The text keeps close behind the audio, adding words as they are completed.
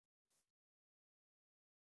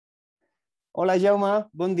Hola Jaume,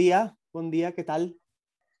 bon dia, ¿qué tal?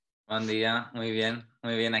 Buen día, muy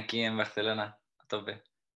bien aquí en Barcelona, a tope.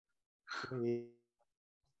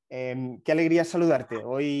 Eh, qué alegría saludarte.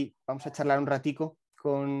 Hoy vamos a charlar un ratico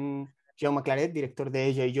con Jaume Claret, director de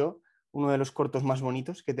Ella y yo, uno de los cortos más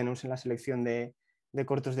bonitos que tenemos en la selección de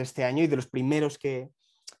cortos de este año y de los primeros que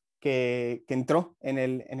entró en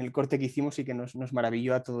el corte que hicimos y que nos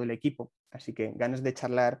maravilló a todo el equipo. Así que ganas de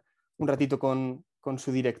charlar un ratito con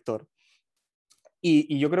su director.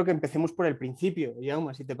 Y yo creo que empecemos por el principio,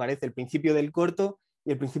 Jaume, si te parece, el principio del corto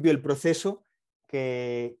y el principio del proceso,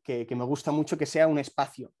 que me gusta mucho que sea un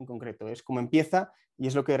espacio en concreto. Es como empieza y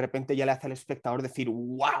es lo que de repente ya le hace al espectador decir,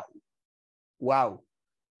 wow, wow,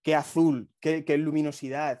 qué azul, qué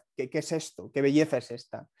luminosidad, qué es esto, qué belleza es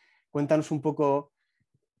esta. Cuéntanos un poco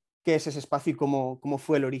qué es ese espacio y cómo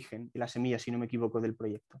fue el origen y la semilla, si no me equivoco, del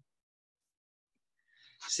proyecto.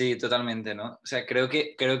 Sí, totalmente, ¿no? O sea, creo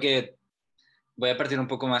que voy a partir un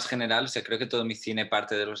poco más general, o sea, creo que todo mi cine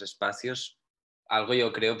parte de los espacios. Algo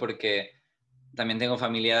yo creo porque también tengo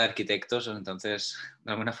familia de arquitectos, entonces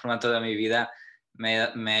de alguna forma toda mi vida me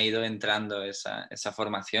ha ido entrando esa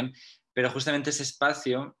formación. Pero justamente ese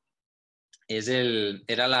espacio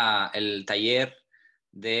era el taller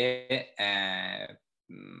de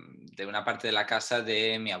una parte de la casa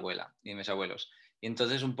de mi abuela y de mis abuelos. Y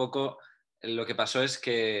entonces un poco lo que pasó es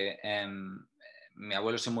que mi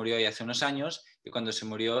abuelo se murió ya hace unos años y cuando se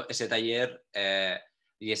murió ese taller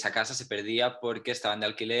y esa casa se perdía porque estaban de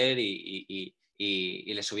alquiler y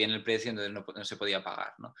le subían el precio, entonces no se podía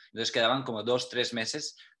pagar, ¿no? Entonces quedaban como 2 o 3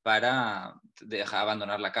 meses para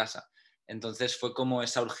abandonar la casa. Entonces fue como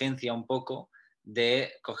esa urgencia un poco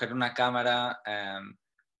de coger una cámara,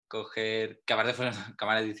 que aparte fue una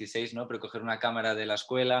cámara de 16, ¿no? Pero coger una cámara de la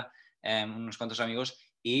escuela, unos cuantos amigos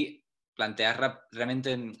y plantear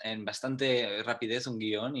realmente en bastante rapidez un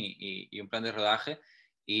guión y un plan de rodaje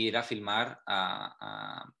e ir a filmar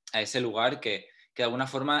a ese lugar que de alguna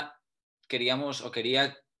forma queríamos o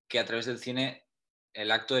quería que a través del cine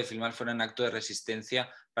el acto de filmar fuera un acto de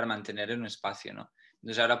resistencia para mantener un espacio, ¿no?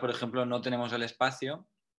 Entonces ahora, por ejemplo, no tenemos el espacio,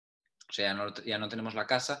 o sea, ya no tenemos la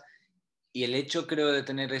casa, y el hecho, creo, de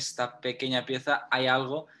tener esta pequeña pieza, hay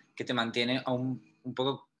algo que te mantiene un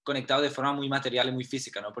poco conectado de forma muy material y muy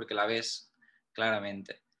física, ¿no? Porque la ves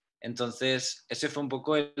claramente. Entonces, ese fue un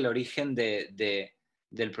poco el origen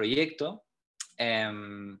del proyecto.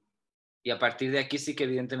 Y a partir de aquí sí que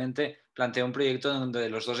evidentemente planteé un proyecto donde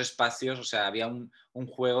los dos espacios, o sea, había un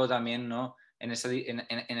juego también, ¿no? En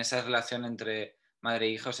esa relación entre madre e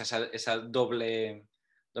hija, o sea, esa doble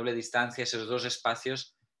distancia, esos dos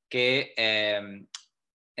espacios que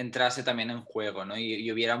entrase también en juego, ¿no?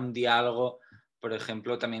 Y hubiera un diálogo, por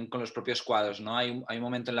ejemplo, también con los propios cuadros, ¿no? Hay un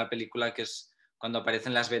momento en la película que es cuando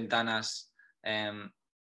aparecen las ventanas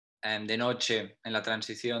de noche en la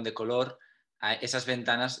transición de color, esas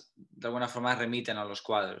ventanas de alguna forma remiten a los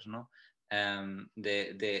cuadros, ¿no?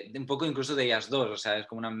 De un poco incluso de ellas dos, o sea, es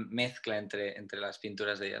como una mezcla entre las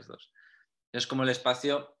pinturas de ellas dos. Es como el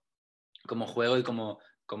espacio como juego y como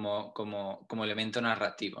elemento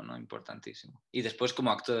narrativo, ¿no? Importantísimo. Y después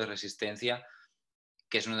como acto de resistencia,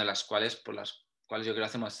 que es una de las cuales, por las cuales yo creo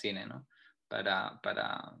hacemos cine, ¿no? Para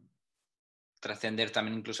trascender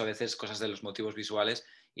también incluso a veces cosas de los motivos visuales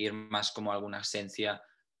e ir más como alguna esencia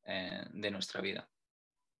de nuestra vida.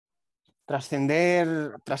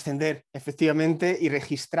 Trascender, efectivamente, y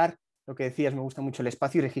registrar lo que decías, me gusta mucho el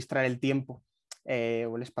espacio y registrar el tiempo,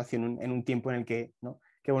 o el espacio en un tiempo en el que, ¿no?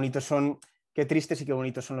 Qué bonitos son, qué tristes y qué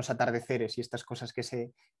bonitos son los atardeceres y estas cosas que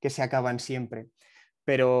se acaban siempre.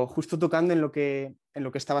 Pero justo tocando en lo que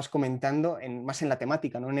estabas comentando, más en la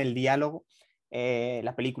temática, ¿no? En el diálogo,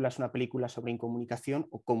 la película es una película sobre incomunicación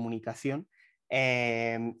o comunicación,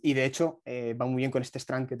 y de hecho va muy bien con este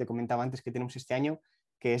strand que te comentaba antes que tenemos este año,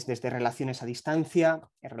 que es desde relaciones a distancia,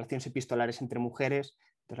 relaciones epistolares entre mujeres.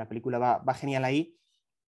 Entonces la película va genial ahí.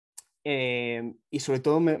 Y sobre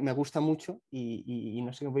todo me gusta mucho, y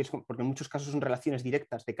no sé qué podéis, porque en muchos casos son relaciones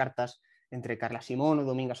directas de cartas entre Carla Simón o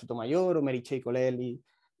Dominga Sotomayor o Meritxell Colel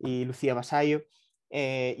y Lucía Basallo.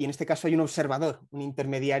 Y en este caso hay un observador, un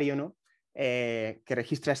intermediario, ¿no? Que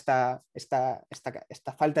registra esta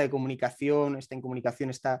falta de comunicación, esta incomunicación,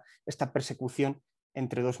 esta persecución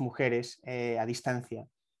entre dos mujeres a distancia.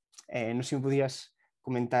 No sé si me podías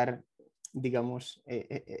comentar, digamos,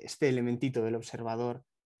 este elementito del observador,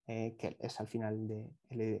 que es al final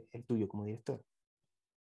el tuyo como director.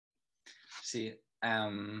 Sí,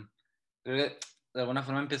 creo que de alguna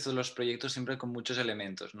forma empiezo los proyectos siempre con muchos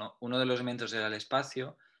elementos, ¿no? Uno de los elementos era el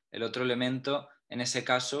espacio, el otro elemento, en ese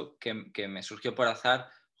caso, que me surgió por azar,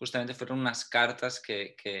 justamente fueron unas cartas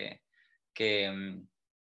que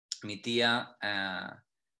mi tía,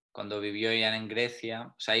 cuando vivió ya en Grecia,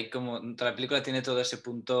 o sea, hay como, toda la película tiene todo ese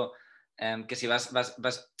punto que si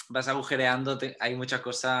vas agujereando, hay mucha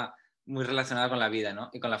cosa muy relacionada con la vida, ¿no?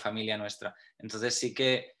 Y con la familia nuestra. Entonces sí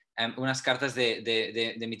que unas cartas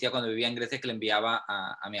de mi tía cuando vivía en Grecia que le enviaba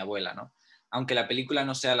a mi abuela, ¿no? Aunque la película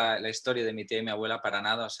no sea la historia de mi tía y mi abuela para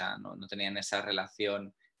nada, o sea, no tenían esa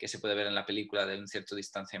relación que se puede ver en la película de un cierto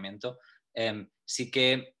distanciamiento, sí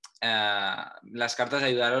que las cartas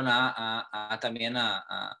ayudaron también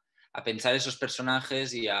a pensar esos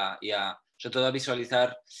personajes y sobre todo a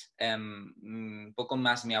visualizar un poco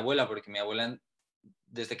más mi abuela, porque mi abuela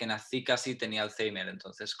desde que nací casi tenía Alzheimer,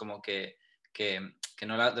 entonces como que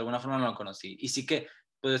no de alguna forma no la conocí. Y sí que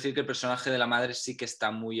puedo decir que el personaje de la madre sí que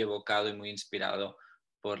está muy evocado y muy inspirado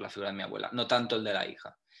por la figura de mi abuela, no tanto el de la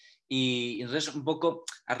hija. Y entonces un poco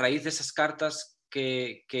a raíz de esas cartas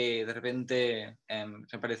que de repente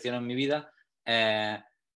se aparecieron en mi vida,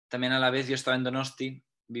 también a la vez yo estaba en Donosti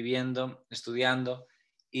viviendo, estudiando,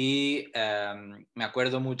 y me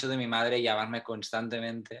acuerdo mucho de mi madre llamarme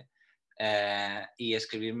constantemente y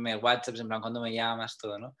escribirme WhatsApps en plan cuando me llamas,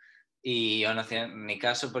 todo, ¿no? Y yo no hacía ni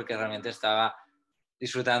caso porque realmente estaba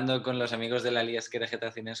disfrutando con los amigos de la Liesquera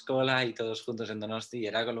Getafe Escola y todos juntos en Donosti, y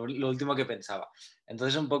era lo último que pensaba.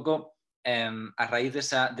 Entonces un poco a raíz de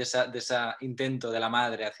ese intento de la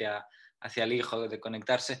madre hacia el hijo de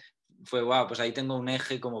conectarse, fue wow, pues ahí tengo un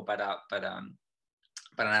eje como para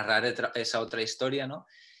narrar esa otra historia, ¿no?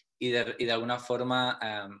 Y de alguna forma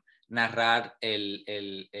narrar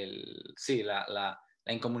sí, la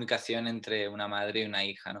incomunicación entre una madre y una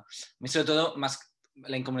hija, ¿no? A mí sobre todo más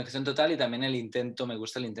la incomunicación total y también el intento, me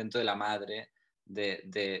gusta el intento de la madre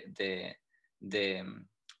de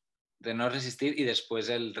no resistir, y después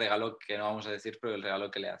el regalo, que no vamos a decir, pero el regalo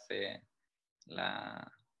que le hace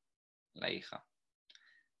la hija.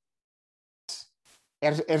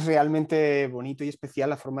 Es realmente bonito y especial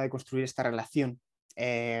la forma de construir esta relación.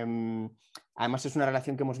 Además es una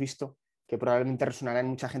relación que hemos visto que probablemente resonará en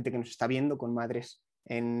mucha gente que nos está viendo, con madres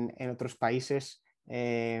en otros países.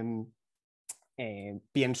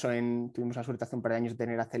 Pienso tuvimos la suerte hace un par de años de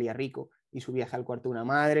tener a Celia Rico y su viaje al cuarto de una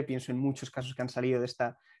madre. Pienso en muchos casos que han salido de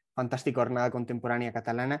esta fantástica jornada contemporánea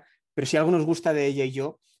catalana. Pero si algo nos gusta de ella y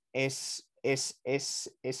yo es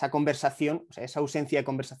esa conversación, o sea, esa ausencia de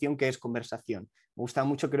conversación que es conversación. Me gustaba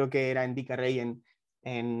mucho, creo que era en Di Carrey en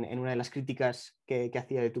una de las críticas que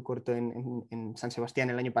hacía de tu corto en San Sebastián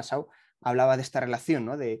el año pasado, hablaba de esta relación,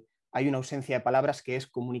 ¿no? De hay una ausencia de palabras que es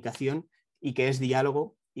comunicación y que es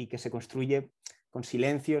diálogo y que se construye con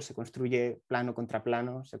silencio, se construye plano contra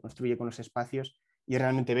plano, se construye con los espacios, y es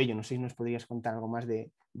realmente bello. No sé si nos podrías contar algo más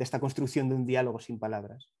de esta construcción de un diálogo sin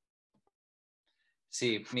palabras.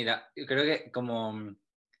 Sí, mira, yo creo que como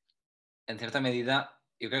en cierta medida,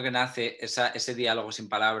 yo creo que nace ese diálogo sin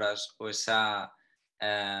palabras o sí,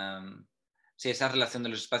 esa relación de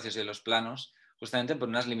los espacios y de los planos justamente por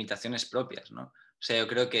unas limitaciones propias, ¿no? O sea, yo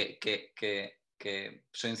creo que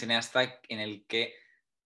soy un cineasta en el que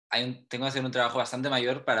tengo que hacer un trabajo bastante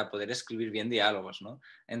mayor para poder escribir bien diálogos, ¿no?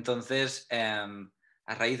 Entonces, a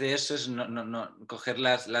raíz de eso es no coger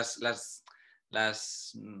las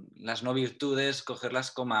no virtudes,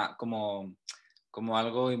 cogerlas como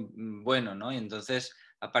algo bueno, ¿no? Y entonces,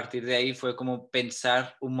 a partir de ahí fue como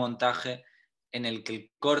pensar un montaje en el que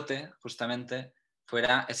el corte, justamente,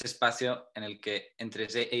 fuera ese espacio en el que entre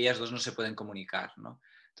ellas dos no se pueden comunicar, ¿no?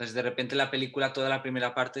 Entonces, de repente la película, toda la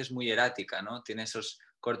primera parte es muy erática, ¿no? Tiene esos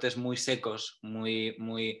cortes muy secos,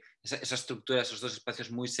 esa estructura, esos dos espacios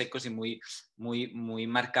muy secos y muy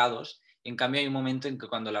marcados. Y en cambio hay un momento en que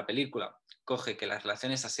cuando la película coge que las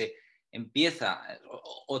relaciones se empieza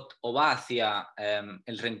o va hacia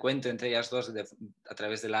el reencuentro entre ellas dos a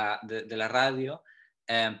través de la radio,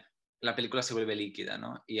 la película se vuelve líquida,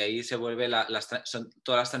 ¿no? Y ahí se vuelve,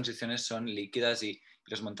 todas las transiciones son líquidas y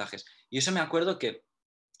los montajes. Y eso me acuerdo que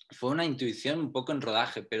fue una intuición un poco en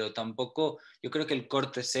rodaje, pero tampoco, yo creo que el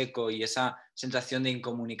corte seco y esa sensación de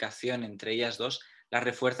incomunicación entre ellas dos la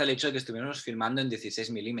refuerza el hecho de que estuviéramos filmando en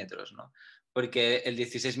 16 milímetros, ¿no? Porque el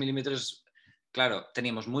 16 milímetros, claro,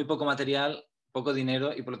 teníamos muy poco material, poco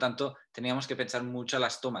dinero y por lo tanto teníamos que pensar mucho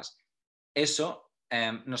las tomas. Eso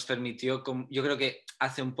nos permitió, yo creo que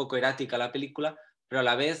hace un poco erática la película, pero a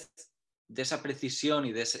la vez de esa precisión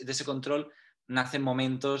y de ese control nacen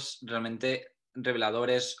momentos realmente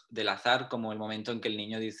reveladores del azar, como el momento en que el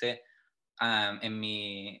niño dice en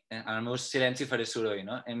mi silencio faré soroll,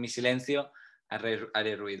 ¿no? En mi silencio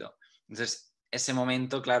haré ruido. Entonces, ese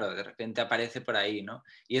momento, claro, de repente aparece por ahí, ¿no?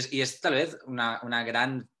 Y es tal vez una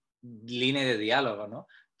gran línea de diálogo, ¿no?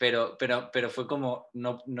 Pero fue como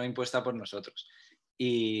no impuesta por nosotros.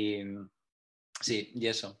 Y Sí, y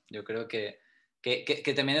eso, yo creo que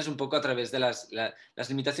también es un poco a través de las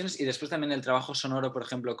limitaciones, y después también el trabajo sonoro, por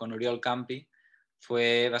ejemplo, con Oriol Campi,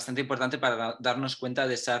 fue bastante importante para darnos cuenta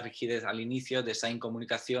de esa rigidez al inicio, de esa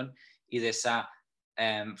incomunicación y de esa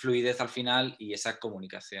fluidez al final y esa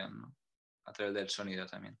comunicación, ¿no? A través del sonido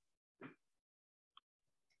también.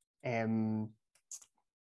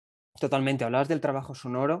 Totalmente, hablabas del trabajo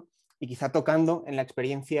sonoro y quizá tocando en la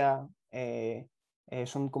experiencia,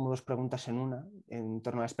 son como dos preguntas en una, en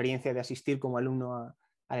torno a la experiencia de asistir como alumno a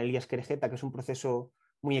la Elías Querejeta, que es un proceso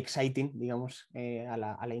muy exciting, digamos, a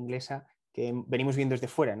la inglesa, que venimos viendo desde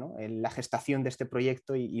fuera, ¿no? La gestación de este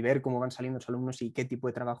proyecto y ver cómo van saliendo los alumnos y qué tipo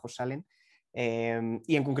de trabajos salen.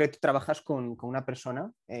 Y en concreto trabajas con una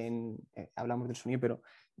persona, hablamos del sonido, pero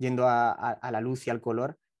yendo a la luz y al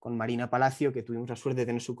color, con Marina Palacio, que tuvimos la suerte de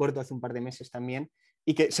tener su corto hace un par de meses también,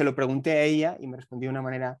 y que se lo pregunté a ella y me respondió de una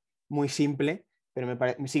manera muy simple, pero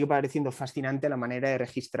me sigue pareciendo fascinante la manera de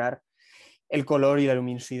registrar el color y la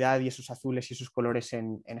luminosidad y esos azules y esos colores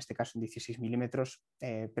en este caso en 16 milímetros.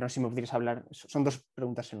 Pero si me pudieras hablar, son dos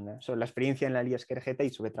preguntas en una, sobre la experiencia en la Elías Querejeta y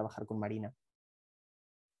sobre trabajar con Marina.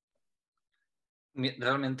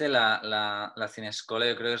 Realmente la cinescola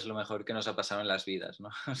yo creo que es lo mejor que nos ha pasado en las vidas, ¿no?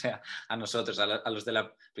 O sea, a nosotros, a los de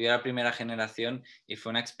la primera generación, y fue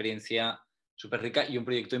una experiencia súper rica y un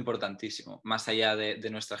proyecto importantísimo. Más allá de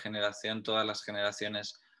nuestra generación, todas las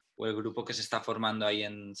generaciones o el grupo que se está formando ahí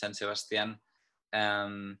en San Sebastián.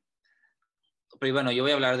 Pero bueno, yo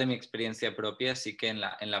voy a hablar de mi experiencia propia, así que en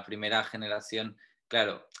la primera generación,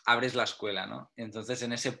 claro, abres la escuela, ¿no? Entonces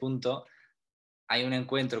en ese punto hay un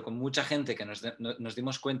encuentro con mucha gente que nos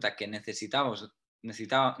dimos cuenta que necesitábamos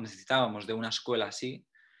de una escuela así,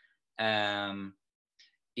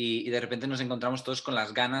 y de repente nos encontramos todos con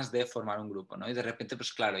las ganas de formar un grupo, ¿no? Y de repente,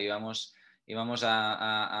 pues claro, íbamos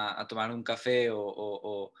a tomar un café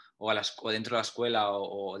o dentro de la escuela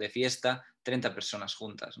o de fiesta, 30 personas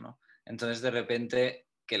juntas, ¿no? Entonces de repente,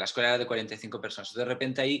 que la escuela era de 45 personas, de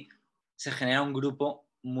repente ahí se genera un grupo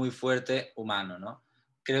muy fuerte humano, ¿no?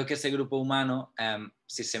 Creo que ese grupo humano,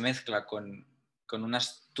 si se mezcla con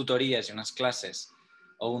unas tutorías y unas clases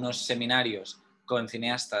o unos seminarios con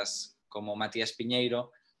cineastas como Matías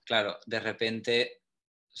Piñeiro, claro, de repente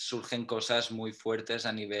surgen cosas muy fuertes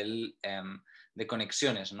a nivel de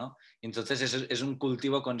conexiones, ¿no? Entonces es un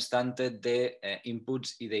cultivo constante de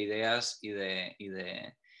inputs y de ideas y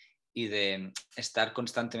de estar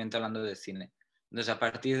constantemente hablando de cine. Entonces, a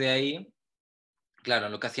partir de ahí, claro,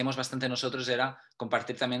 lo que hacíamos bastante nosotros era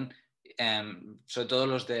compartir también, sobre todo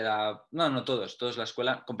los de la... No todos la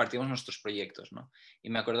escuela, compartimos nuestros proyectos, ¿no? Y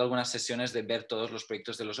me acuerdo de algunas sesiones de ver todos los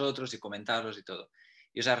proyectos de los otros y comentarlos y todo.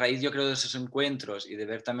 Y o sea, a raíz, yo creo, de esos encuentros y de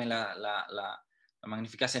ver también la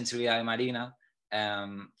magnífica sensibilidad de Marina,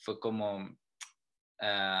 fue como...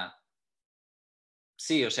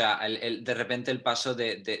 sí, o sea, de repente el paso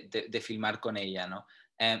de filmar con ella, ¿no?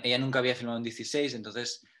 Ella nunca había filmado en 16,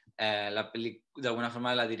 entonces de alguna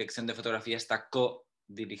forma la dirección de fotografía está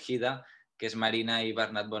co-dirigida, que es Marina y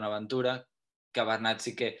Bernat Bonaventura, que a Bernat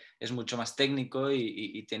sí que es mucho más técnico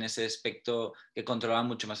y tiene ese aspecto que controla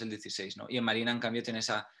mucho más el 16, ¿no? Y en Marina, en cambio, tiene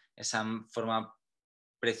esa forma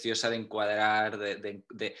preciosa de encuadrar,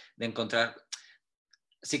 de encontrar...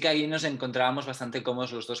 Sí que ahí nos encontrábamos bastante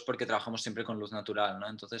cómodos los dos porque trabajamos siempre con luz natural, ¿no?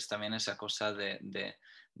 Entonces también esa cosa de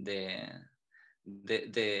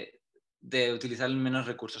utilizar los menos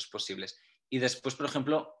recursos posibles. Y después, por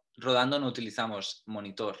ejemplo, rodando no utilizamos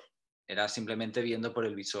monitor, era simplemente viendo por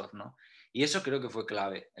el visor, ¿no? Y eso creo que fue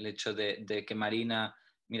clave, el hecho de que Marina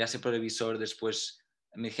mirase por el visor, después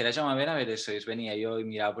me dijera, Jaume, a ver eso, y venía yo y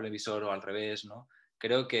miraba por el visor o al revés, ¿no?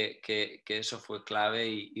 Creo que eso fue clave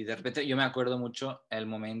y de repente yo me acuerdo mucho el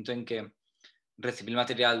momento en que recibí el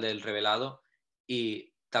material del revelado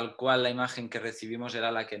y tal cual la imagen que recibimos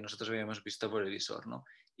era la que nosotros habíamos visto por el visor, ¿no?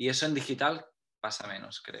 Y eso en digital pasa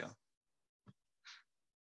menos, creo.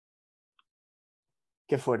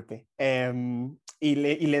 Qué fuerte. Y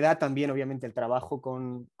le da también, obviamente, el trabajo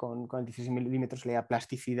con el 16 milímetros, le da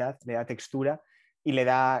plasticidad, le da textura y le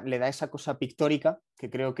da esa cosa pictórica que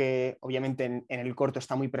creo que, obviamente, en el corto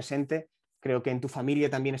está muy presente. Creo que en tu familia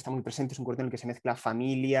también está muy presente. Es un corto en el que se mezcla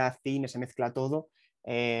familia, cine, se mezcla todo.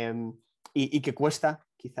 Y que cuesta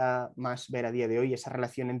quizá más ver a día de hoy esa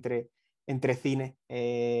relación entre cine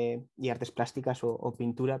y artes plásticas o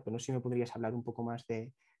pintura. Pero no sé si me podrías hablar un poco más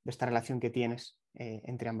de esta relación que tienes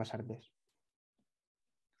entre ambas artes.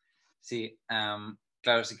 Sí,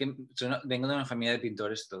 claro, sí que vengo de una familia de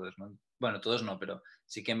pintores todos, ¿no? Bueno, todos no, pero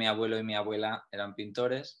sí que mi abuelo y mi abuela eran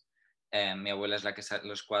pintores. Mi abuela es la que hace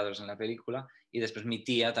los cuadros en la película y después mi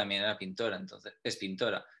tía también era pintora, entonces es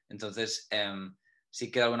pintora. Entonces, sí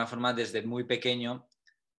que de alguna forma desde muy pequeño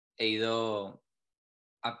he ido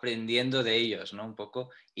aprendiendo de ellos, ¿no? Un poco,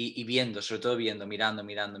 y viendo, sobre todo viendo, mirando.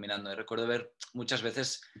 Y recuerdo ver muchas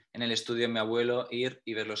veces en el estudio de mi abuelo ir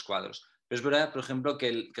y ver los cuadros. Pero es verdad, por ejemplo,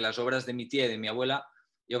 que las obras de mi tía y de mi abuela,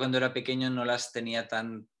 yo cuando era pequeño no las tenía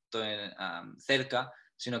tanto cerca,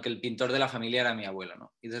 sino que el pintor de la familia era mi abuelo,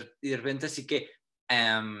 ¿no? Y de repente sí que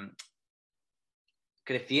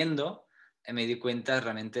creciendo me di cuenta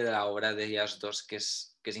realmente de la obra de ellas dos, que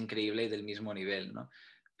es increíble y del mismo nivel, ¿no?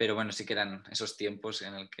 Pero bueno, sí que eran esos tiempos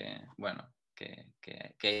en el que, bueno, que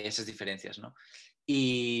hay esas diferencias, ¿no?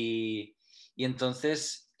 Y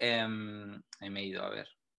entonces me he ido a ver.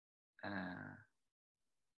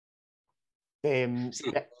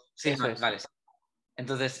 Sí, sí, Eso es. vale.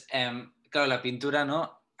 Entonces, claro, la pintura,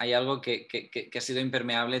 ¿no? Hay algo que ha sido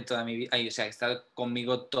impermeable toda mi vida, o sea, está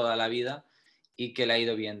conmigo toda la vida y que la he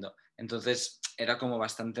ido viendo. Entonces, era como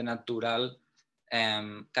bastante natural,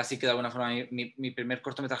 casi que de alguna forma mi primer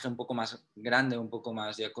cortometraje un poco más grande, un poco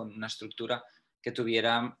más ya con una estructura que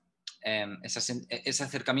tuviera ese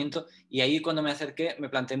acercamiento. Y ahí cuando me acerqué me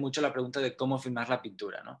planteé mucho la pregunta de cómo filmar la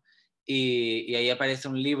pintura, ¿no? Y ahí aparece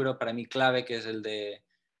un libro para mí clave, que es el de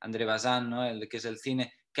André Bazin, ¿no? El de que es el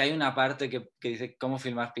cine, que hay una parte que dice cómo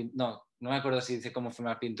filmar pintura, no me acuerdo si dice cómo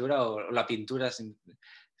filmar pintura o la pintura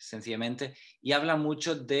sencillamente, y habla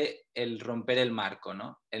mucho de el romper el marco,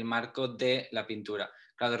 ¿no? El marco de la pintura.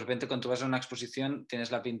 Claro, de repente cuando tú vas a una exposición tienes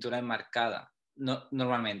la pintura enmarcada, no,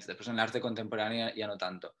 normalmente, después en el arte contemporáneo ya no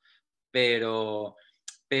tanto, pero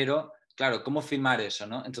claro, ¿cómo filmar eso,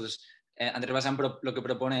 no? Entonces, André Bazin lo que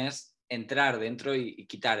propone es entrar dentro y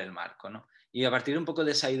quitar el marco, ¿no? Y a partir un poco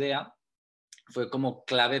de esa idea fue como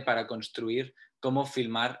clave para construir cómo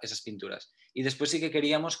filmar esas pinturas. Y después sí que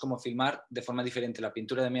queríamos como filmar de forma diferente la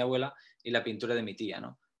pintura de mi abuela y la pintura de mi tía,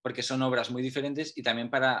 ¿no? Porque son obras muy diferentes y también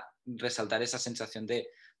para resaltar esa sensación de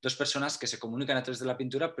dos personas que se comunican a través de la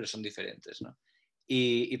pintura pero son diferentes, ¿no?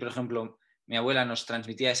 Por ejemplo, mi abuela nos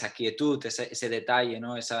transmitía esa quietud, ese detalle,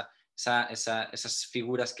 ¿no? Esas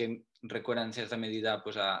figuras que recuerdan en cierta medida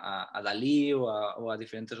pues, a Dalí o a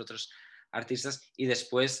diferentes otros artistas. Y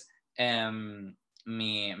después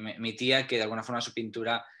mi tía, que de alguna forma su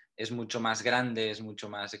pintura es mucho más grande, es mucho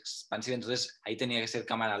más expansiva, entonces ahí tenía que ser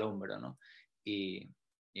cámara al hombro, ¿no? Y,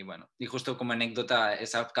 y bueno, y justo como anécdota,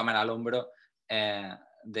 esa cámara al hombro,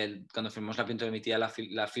 cuando filmamos la pintura de mi tía,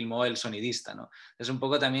 la filmó el sonidista, ¿no? Entonces un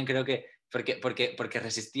poco también creo que porque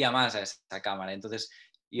resistía más a esa cámara, entonces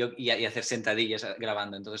y hacer sentadillas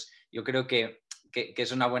grabando, entonces yo creo que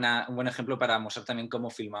es un buen ejemplo para mostrar también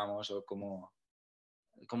cómo filmamos o cómo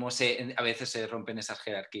a veces se rompen esas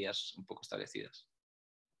jerarquías un poco establecidas.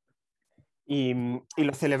 Y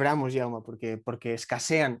lo celebramos, Jaume, porque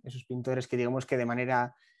escasean esos pintores que digamos que de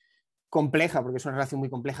manera compleja, porque es una relación muy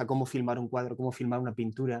compleja, cómo filmar un cuadro, cómo filmar una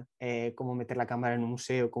pintura, cómo meter la cámara en un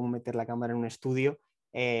museo, cómo meter la cámara en un estudio,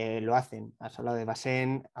 lo hacen. Has hablado de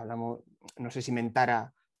Basén, hablamos, no sé si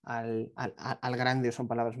mentara al grande o son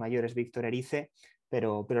palabras mayores, Víctor Erice,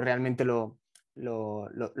 pero realmente lo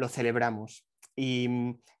celebramos. Y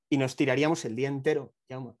nos tiraríamos el día entero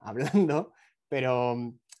Jaume, hablando,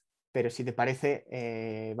 pero si te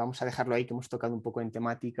parece, vamos a dejarlo ahí, que hemos tocado un poco en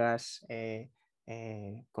temáticas,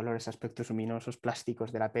 colores, aspectos luminosos,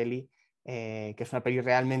 plásticos de la peli, que es una peli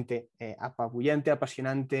realmente apabullante,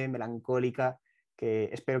 apasionante, melancólica, que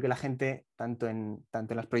espero que la gente, tanto en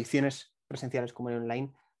las proyecciones presenciales como en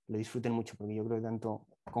online, lo disfruten mucho, porque yo creo que tanto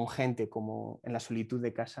con gente como en la solitud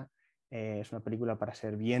de casa, es una película para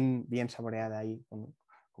ser bien, bien saboreada ahí,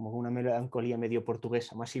 como una melancolía medio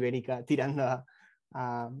portuguesa, más ibérica, tirando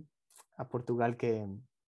a Portugal que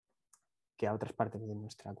a otras partes de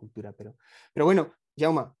nuestra cultura. Pero bueno,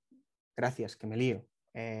 Jaume, gracias, que me lío.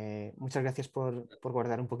 Muchas gracias por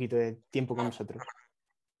guardar un poquito de tiempo con nosotros.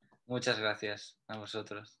 Muchas gracias a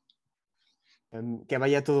vosotros. Que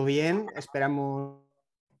vaya todo bien, esperamos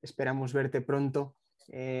verte pronto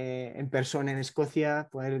en persona en Escocia,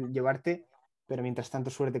 poder llevarte, pero mientras tanto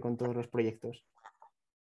suerte con todos los proyectos.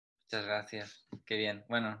 Muchas gracias. Qué bien.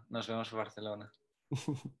 Bueno, nos vemos en Barcelona.